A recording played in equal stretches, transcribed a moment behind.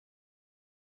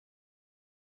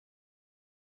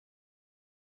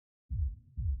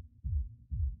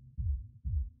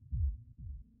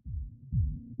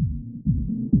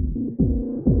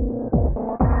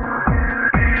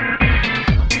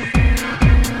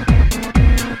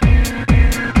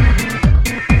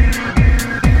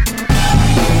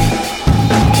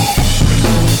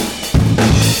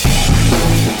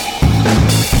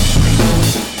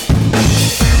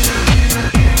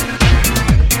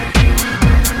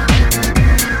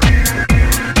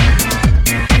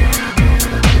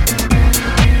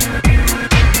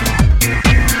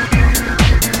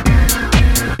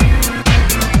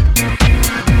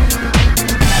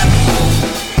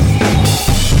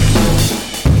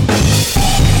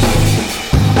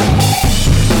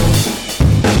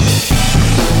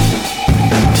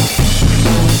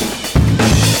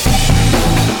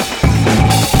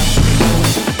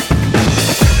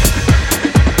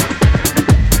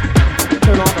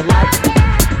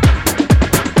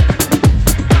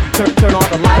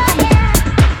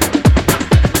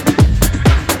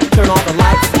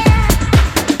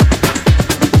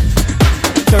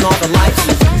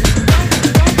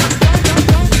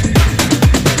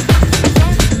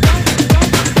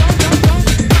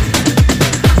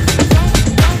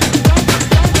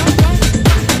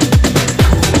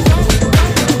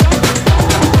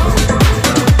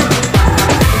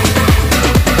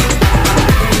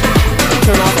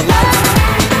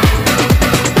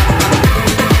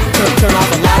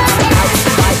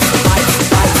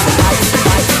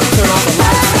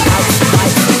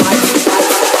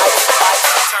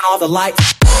The light.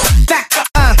 Back up,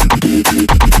 back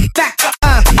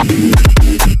up,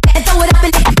 and throw it up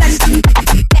and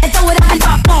throw it up and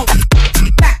pop on.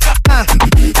 Back up, back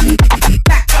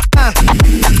up,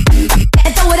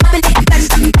 and throw it up and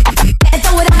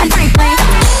throw it up and bling bling.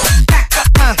 Back up,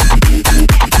 back up,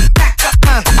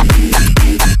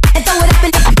 and throw it up and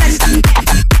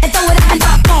throw it up and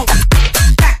pop on.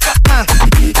 Back up, back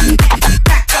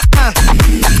up,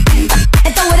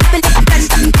 and throw it up and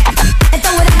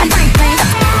throw it up and bling bling.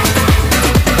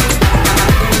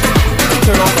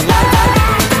 Turn on the light.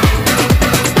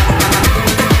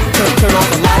 Turn on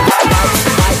the light.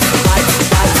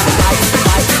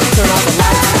 Turn on the light.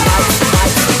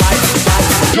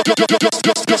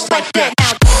 Just like that.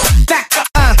 Back up,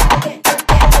 back up,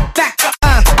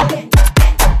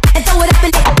 and throw it up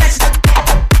and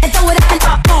throw it up and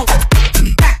pop on.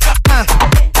 Back up, back up,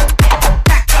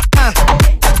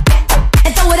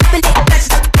 and throw it up and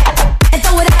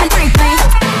throw it up and bling bling.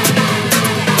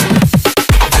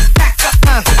 Back up,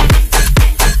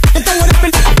 and throw it up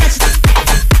and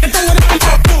throw it up and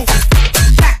pop on.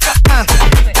 Back up, back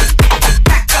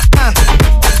up,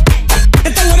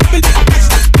 and throw it up and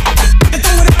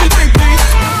throw it up and bling bling.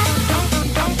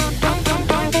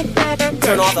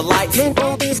 Turn on the light.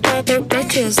 All these other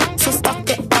bitches, so fuck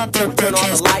the other Turn on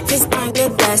the bitches, light. 'cause I'm the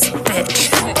best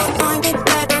bitch. I'm the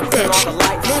better bitch. on the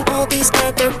light. Than all these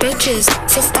other bitches,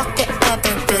 so fuck the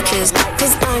other bitches,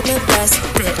 'cause I'm the best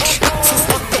bitch. So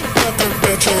fuck the other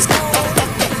bitches, fuck the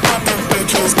other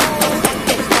bitches, fuck the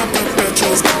other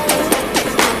bitches, fuck the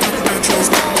other bitches.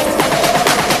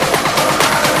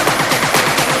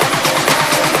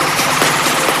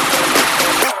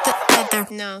 Fuck the other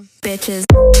no bitches.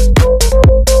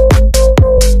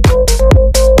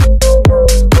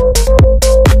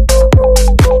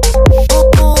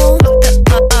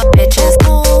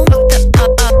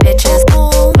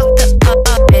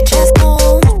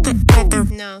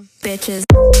 Bitches.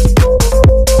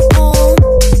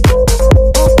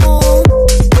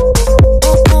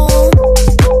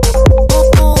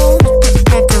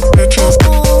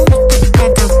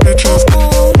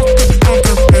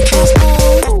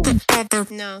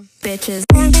 No bitches.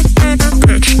 All these other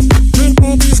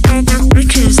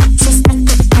bitches, so fuck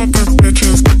the other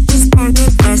bitches, 'cause I'm the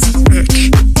best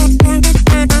bitch. I'm the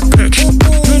better bitch.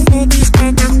 All these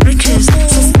other bitches,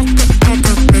 so fuck the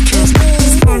other bitches,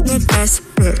 'cause I'm the best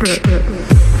bitch.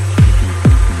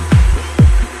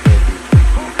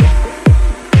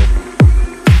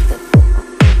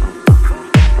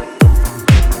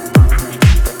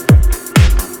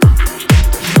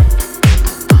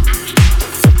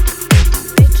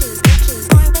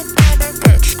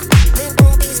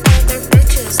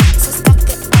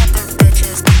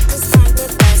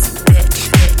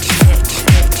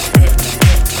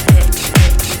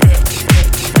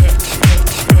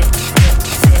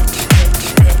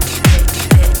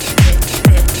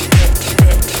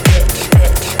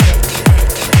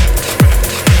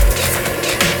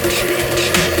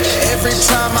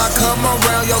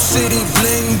 City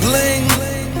bling bling,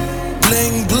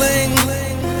 bling bling,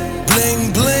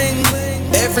 bling bling.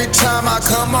 Every time I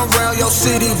come around your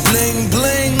city bling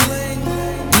bling,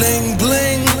 bling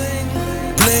bling,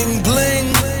 bling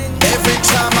bling. Every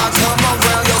time I come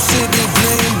around your city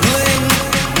bling bling,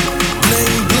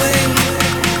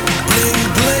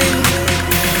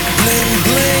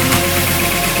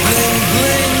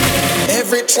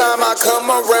 time I come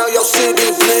around your city,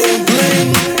 bling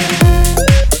bling.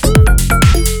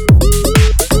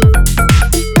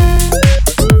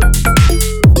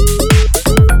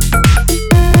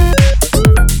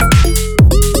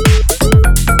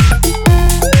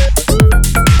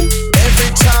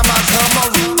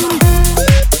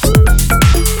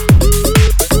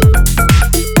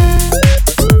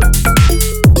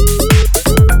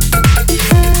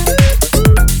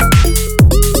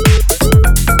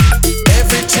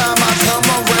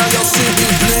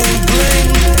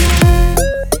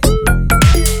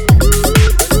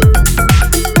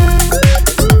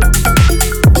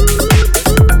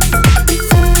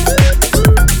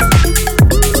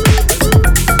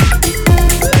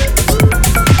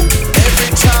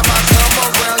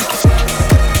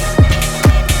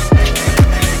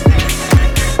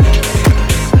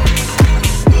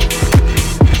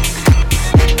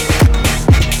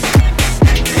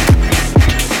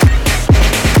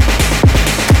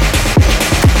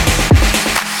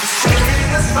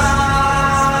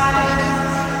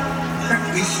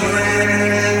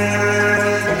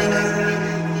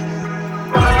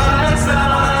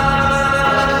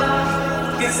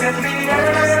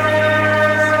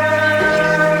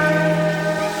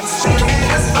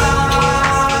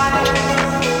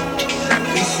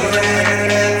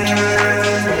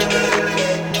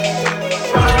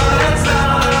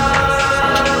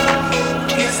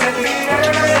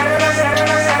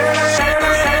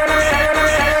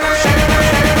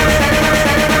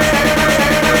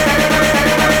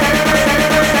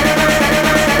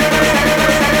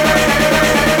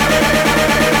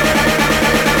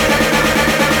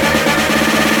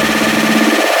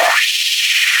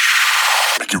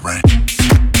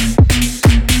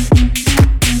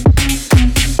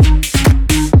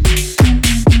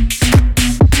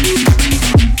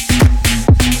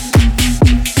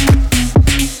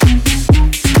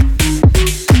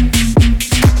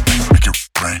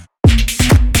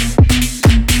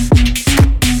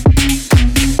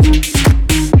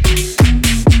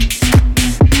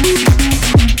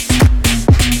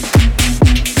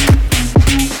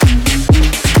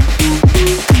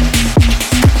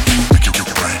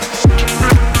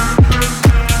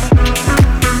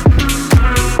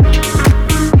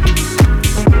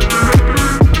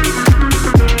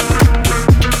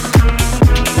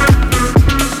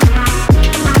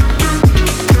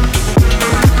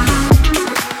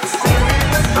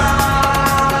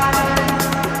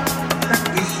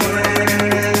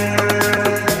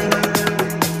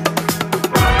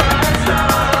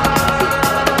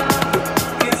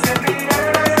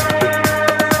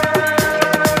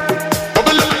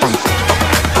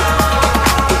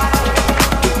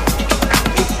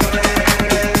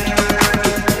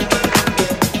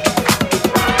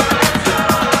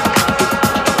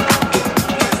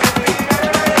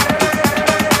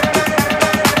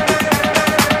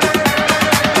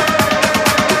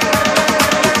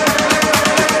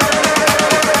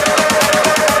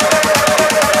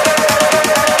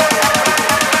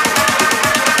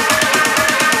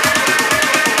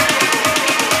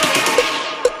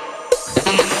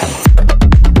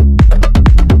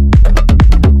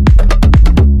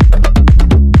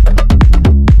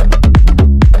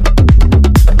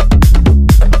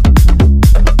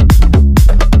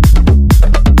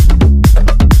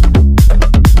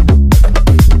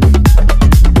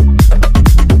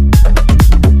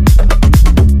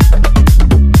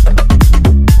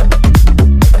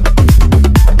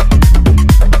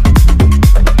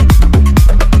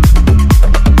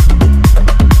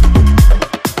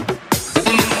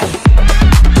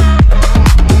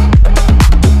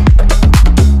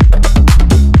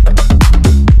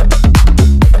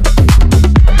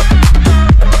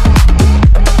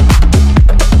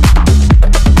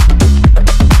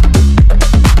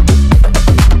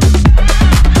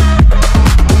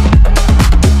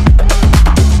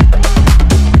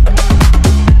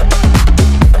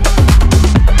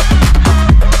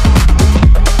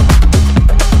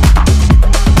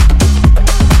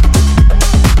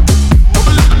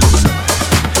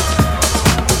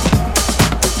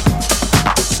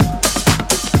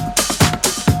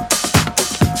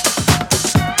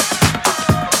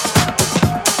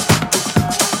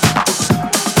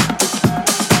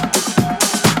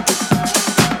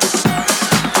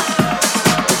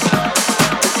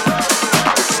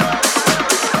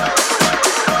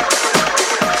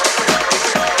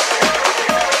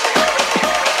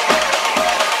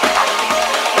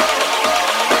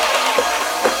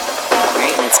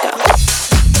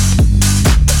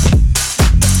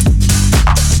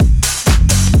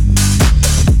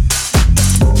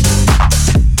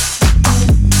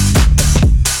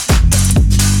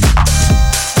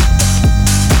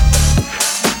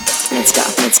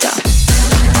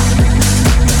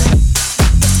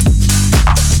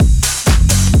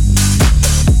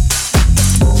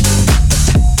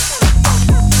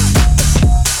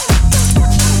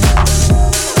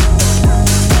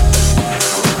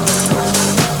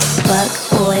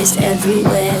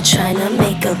 everywhere trying to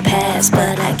make a pass,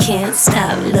 but I can't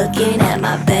stop looking at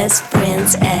my best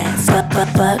friend's ass. Fuck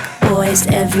boys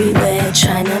everywhere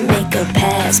trying to make a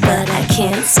pass, but I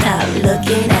can't stop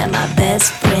looking at my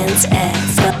best friend's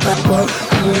ass. Fuck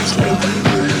boys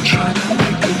everywhere trying to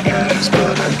make a pass,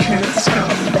 but I can't stop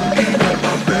looking at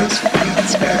my best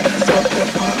friend's ass. Fuck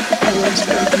boys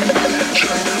everywhere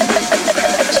trying to make a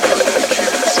pass, but I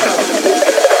can't stop looking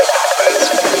at my best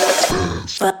friend's ass.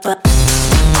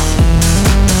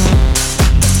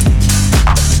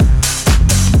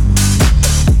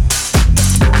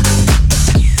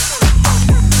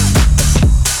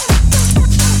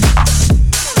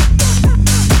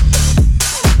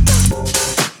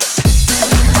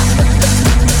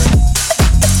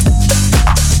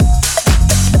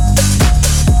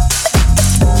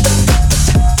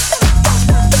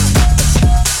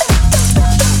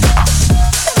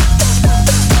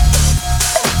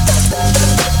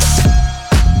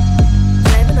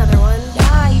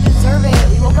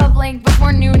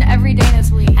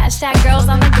 Girls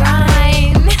on the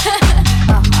grind.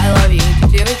 Oh, I love you.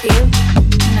 Did you have a theme?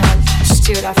 No, just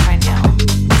do it off right now.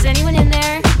 Is anyone in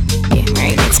there? Yeah,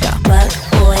 right, let's go. Fuck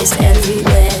boys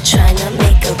everywhere trying to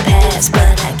make a pass,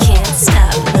 but I can't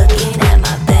stop looking at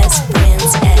my best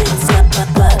friend's ass. Fuck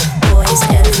boys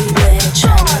everywhere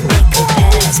trying to make a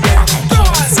pass, but I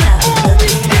can't stop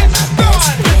looking at my best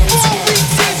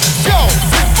friend's ass. Yo,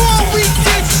 before we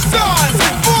get started,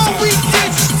 before we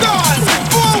get started,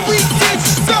 before we get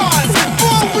started,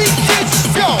 before we get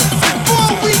started,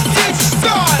 before we get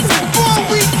started, before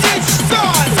we get started,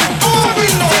 before we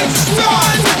get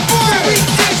started, before we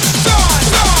get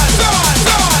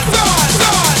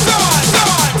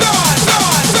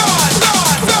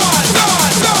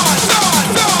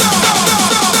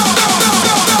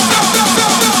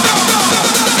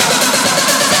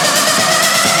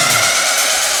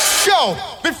Yo,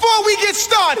 before we get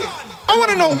started, I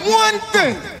want to know one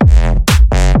thing.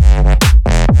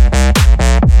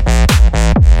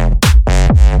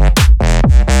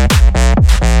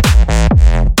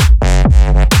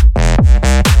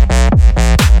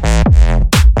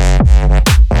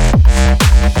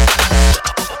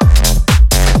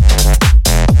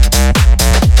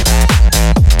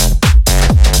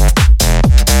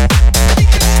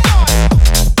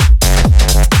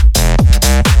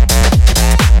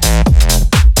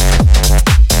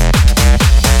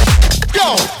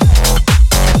 Yo,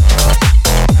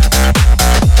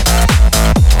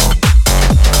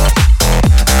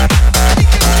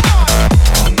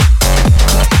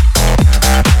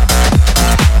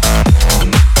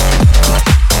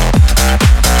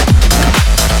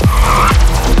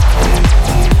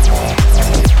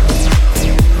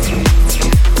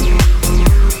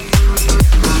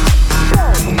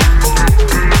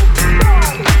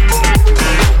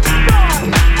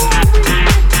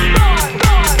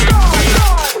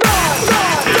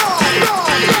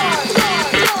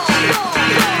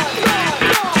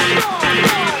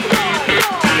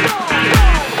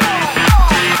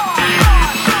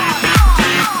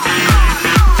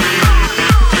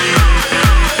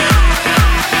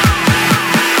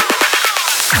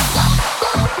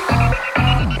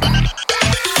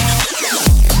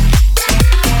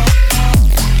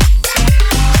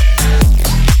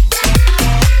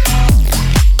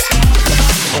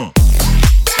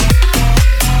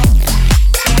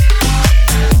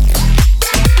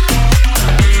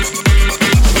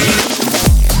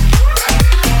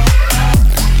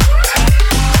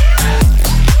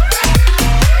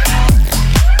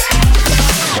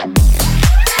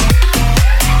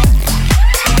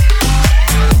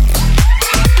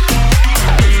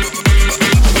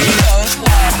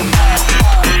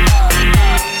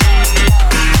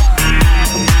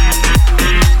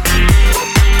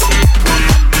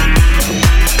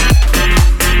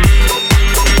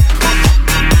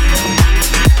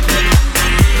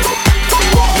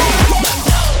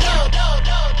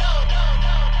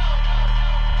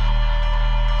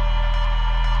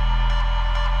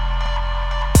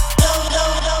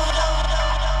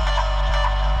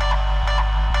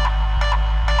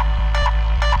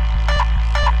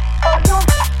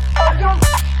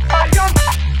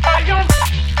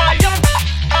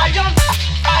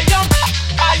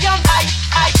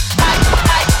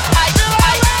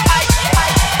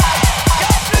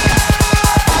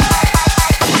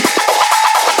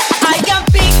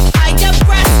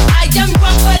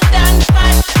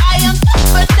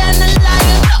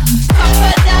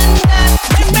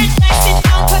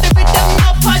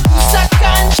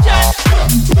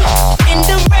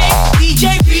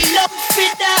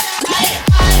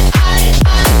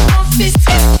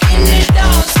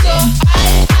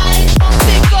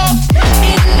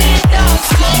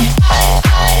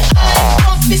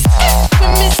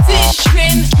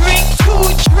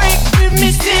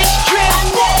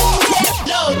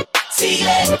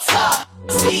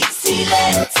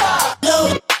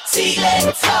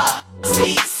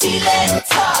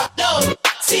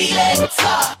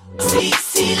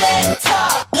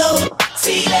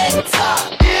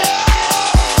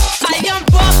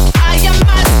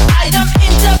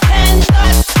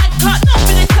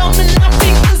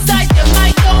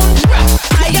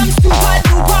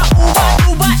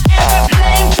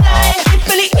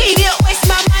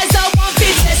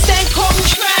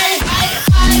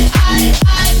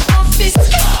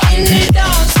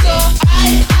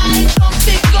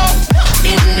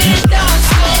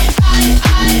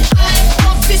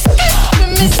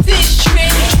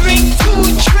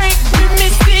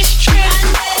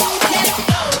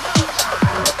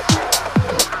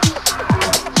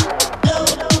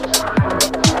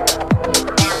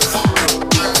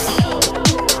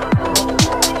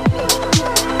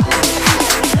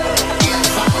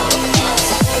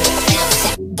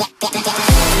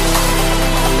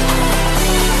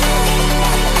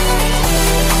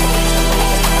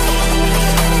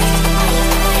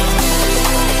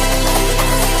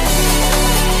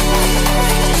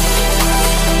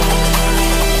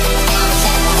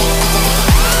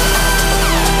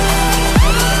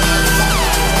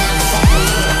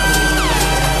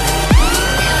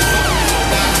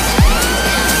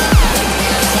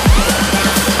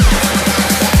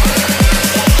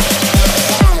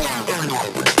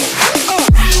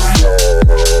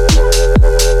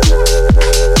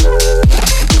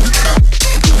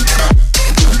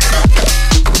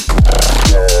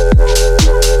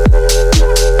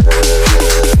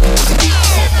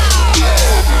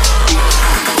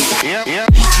 Such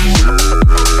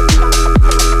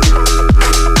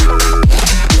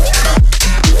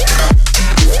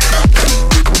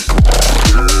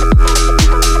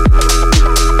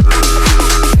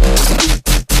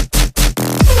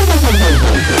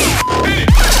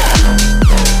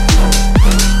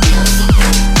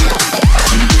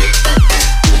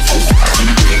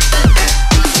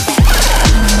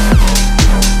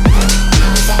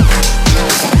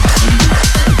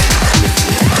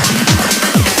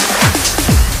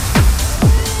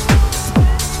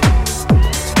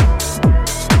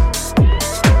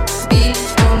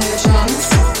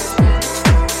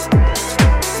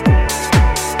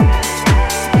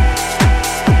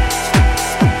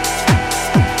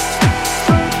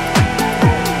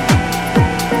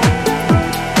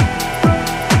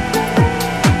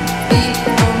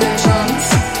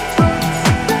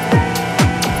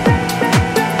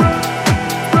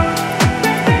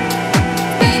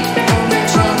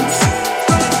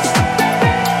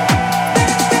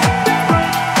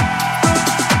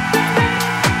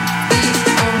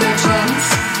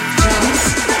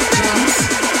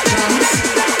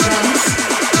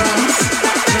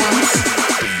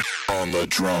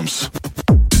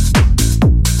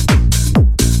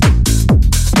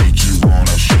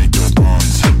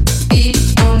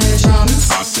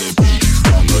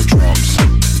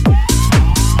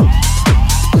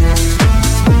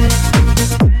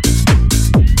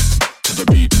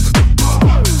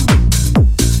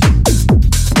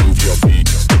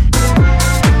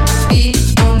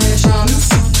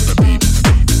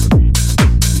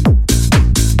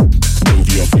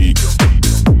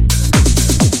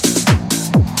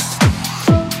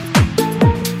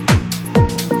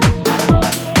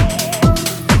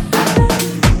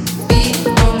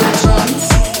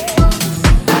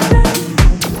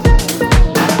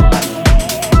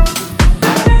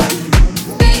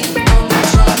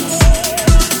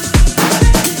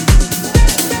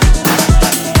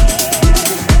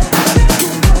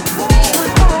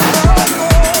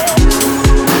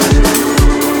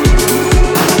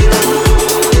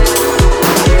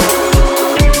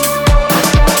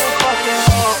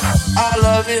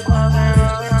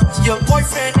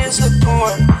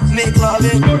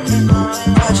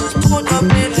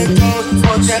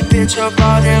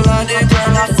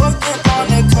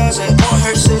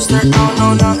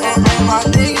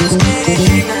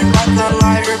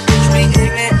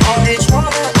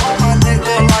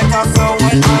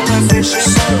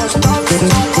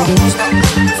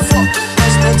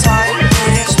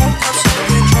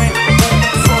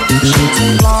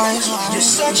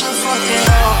a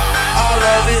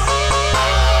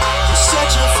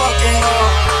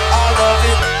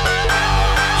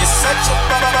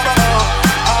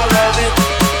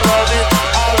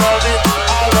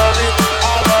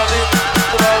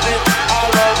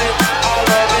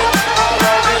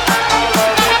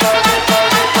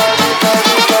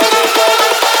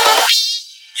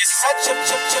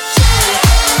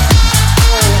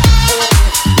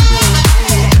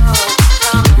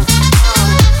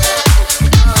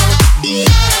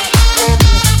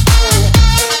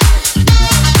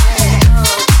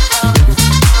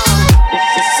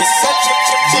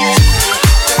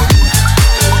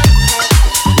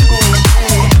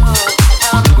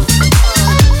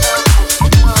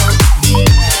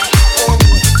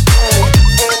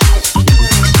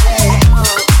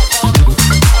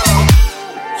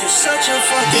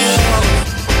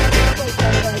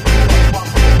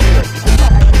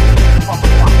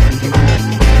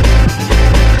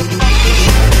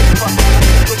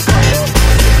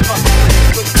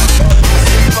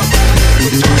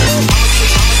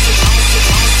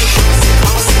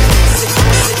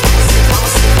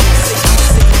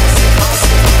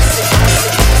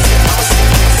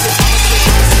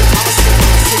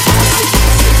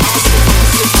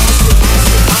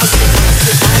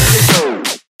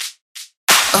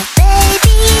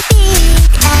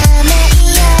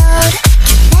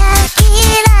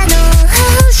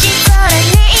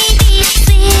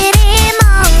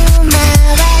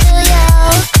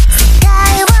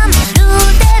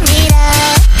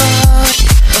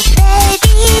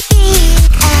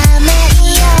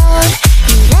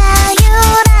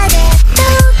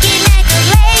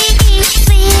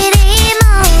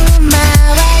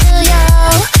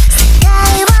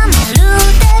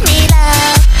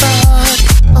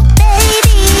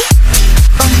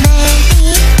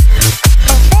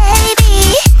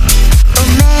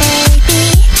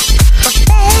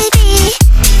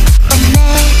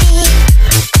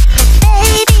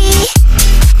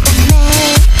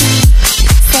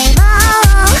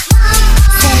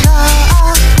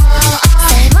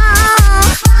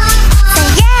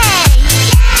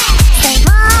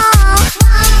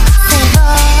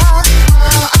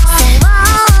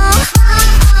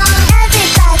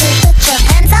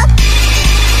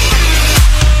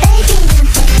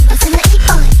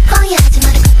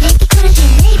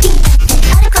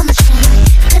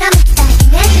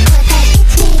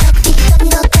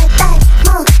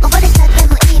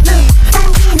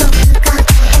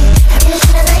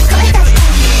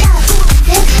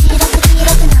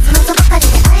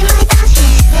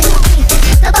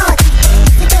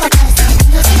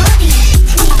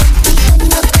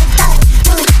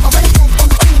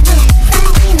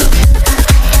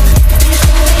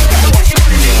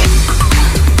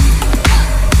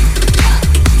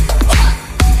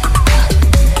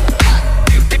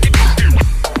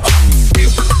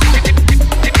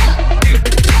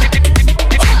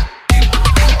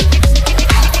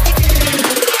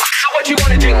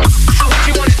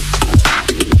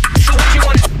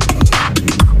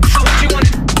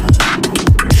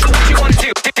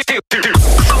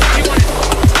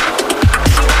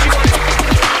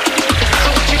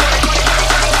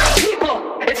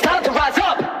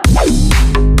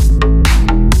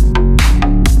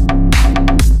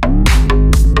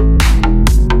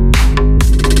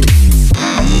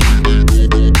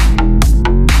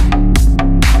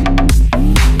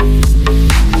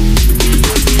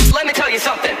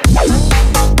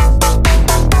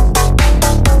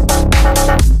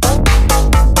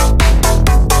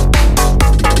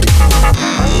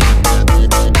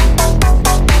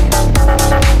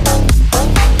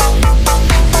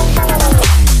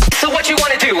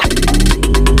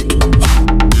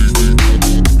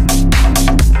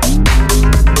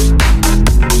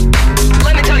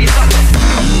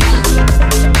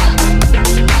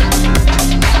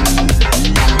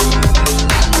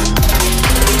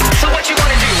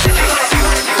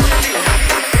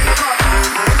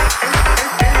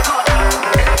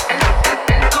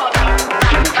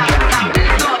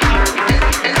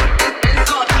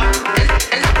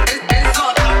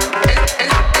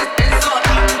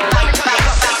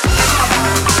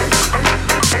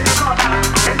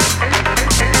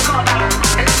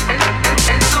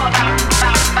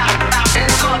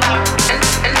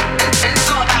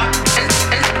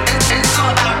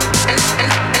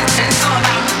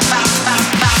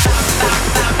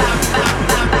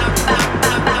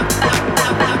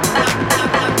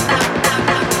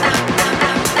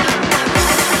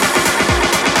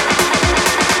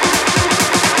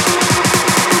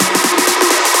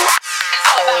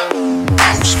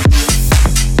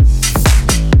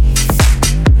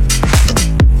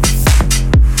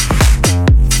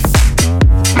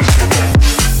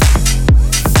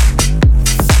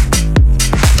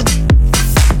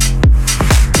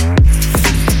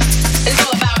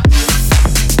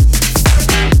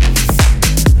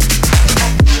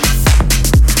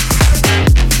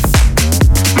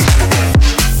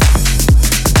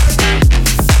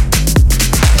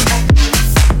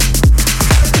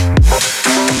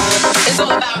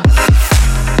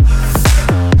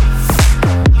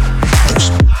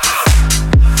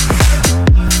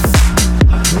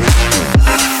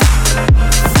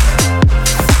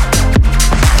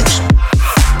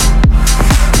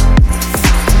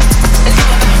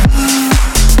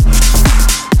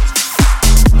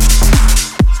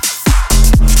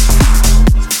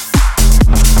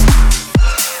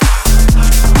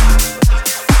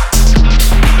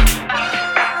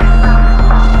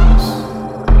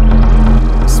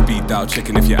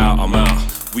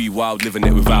wild, living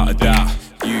it without a doubt.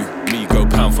 You, me, go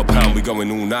pound for pound, we going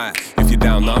all night. If you're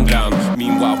down, I'm down.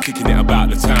 Meanwhile, kicking it about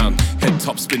the town. Head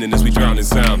top spinning as we drown in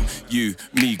sound. You,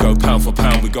 me, go pound for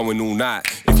pound, we going all night.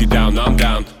 If you're down, I'm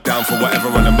down. Down for whatever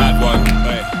on a mad one.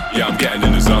 Yeah, I'm getting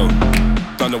in the zone.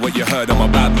 Don't know what you heard, I'm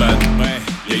a bad man.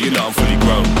 Yeah, you know I'm fully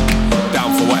grown.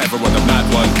 Down for whatever on a mad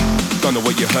one. Don't know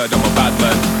what you heard, I'm a bad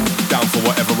man. Down for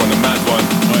whatever on a mad one.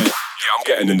 Yeah, I'm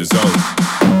getting in the zone.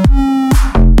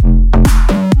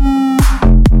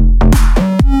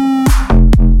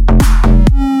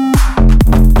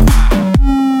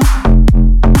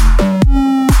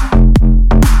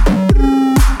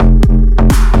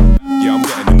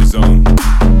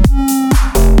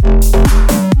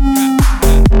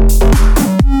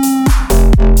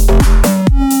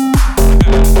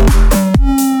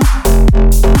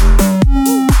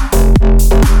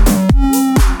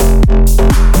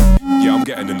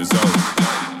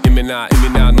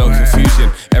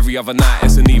 Other night,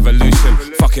 it's an evolution.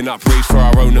 Fucking up rage for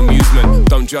our own amusement.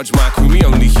 Don't judge my crew, we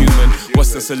only human.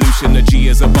 What's the solution? The G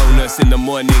is a bonus. In the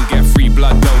morning, get free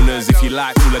blood donors. If you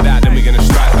like all of that, then we're gonna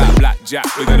strike that blackjack.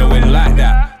 We're gonna win like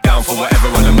that. Down for whatever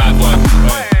on a mad one.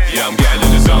 Yeah, I'm getting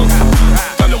in the zone.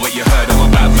 Don't know what you heard, I'm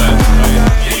a bad man.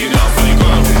 Yeah, you know I'm fully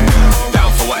grown. Down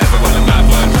for whatever on a mad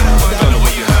one. Don't know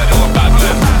what you heard, I'm a bad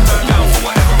man. Down for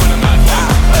whatever on a mad one.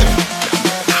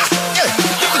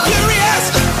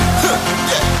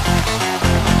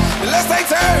 Let's take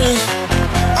turns.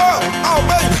 Oh,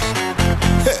 baby.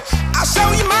 I'll show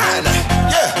you mine.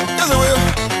 Yeah, yes I will.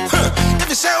 If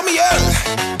you show me yours.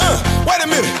 Wait a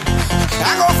minute.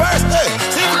 I go first.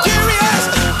 See if you're curious.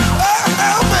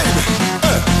 Oh, baby.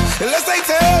 Let's take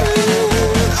turns.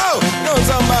 Oh, you know what I'm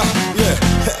talking about.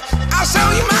 Yeah. I'll show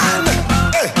you mine.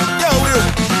 Yeah, I will.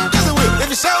 Yes I will. If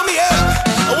you show me yours.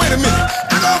 Wait a minute.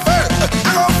 I go first.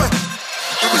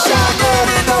 If you shine good,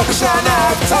 then don't be shy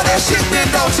now. Talk that shit, then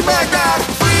don't you back down.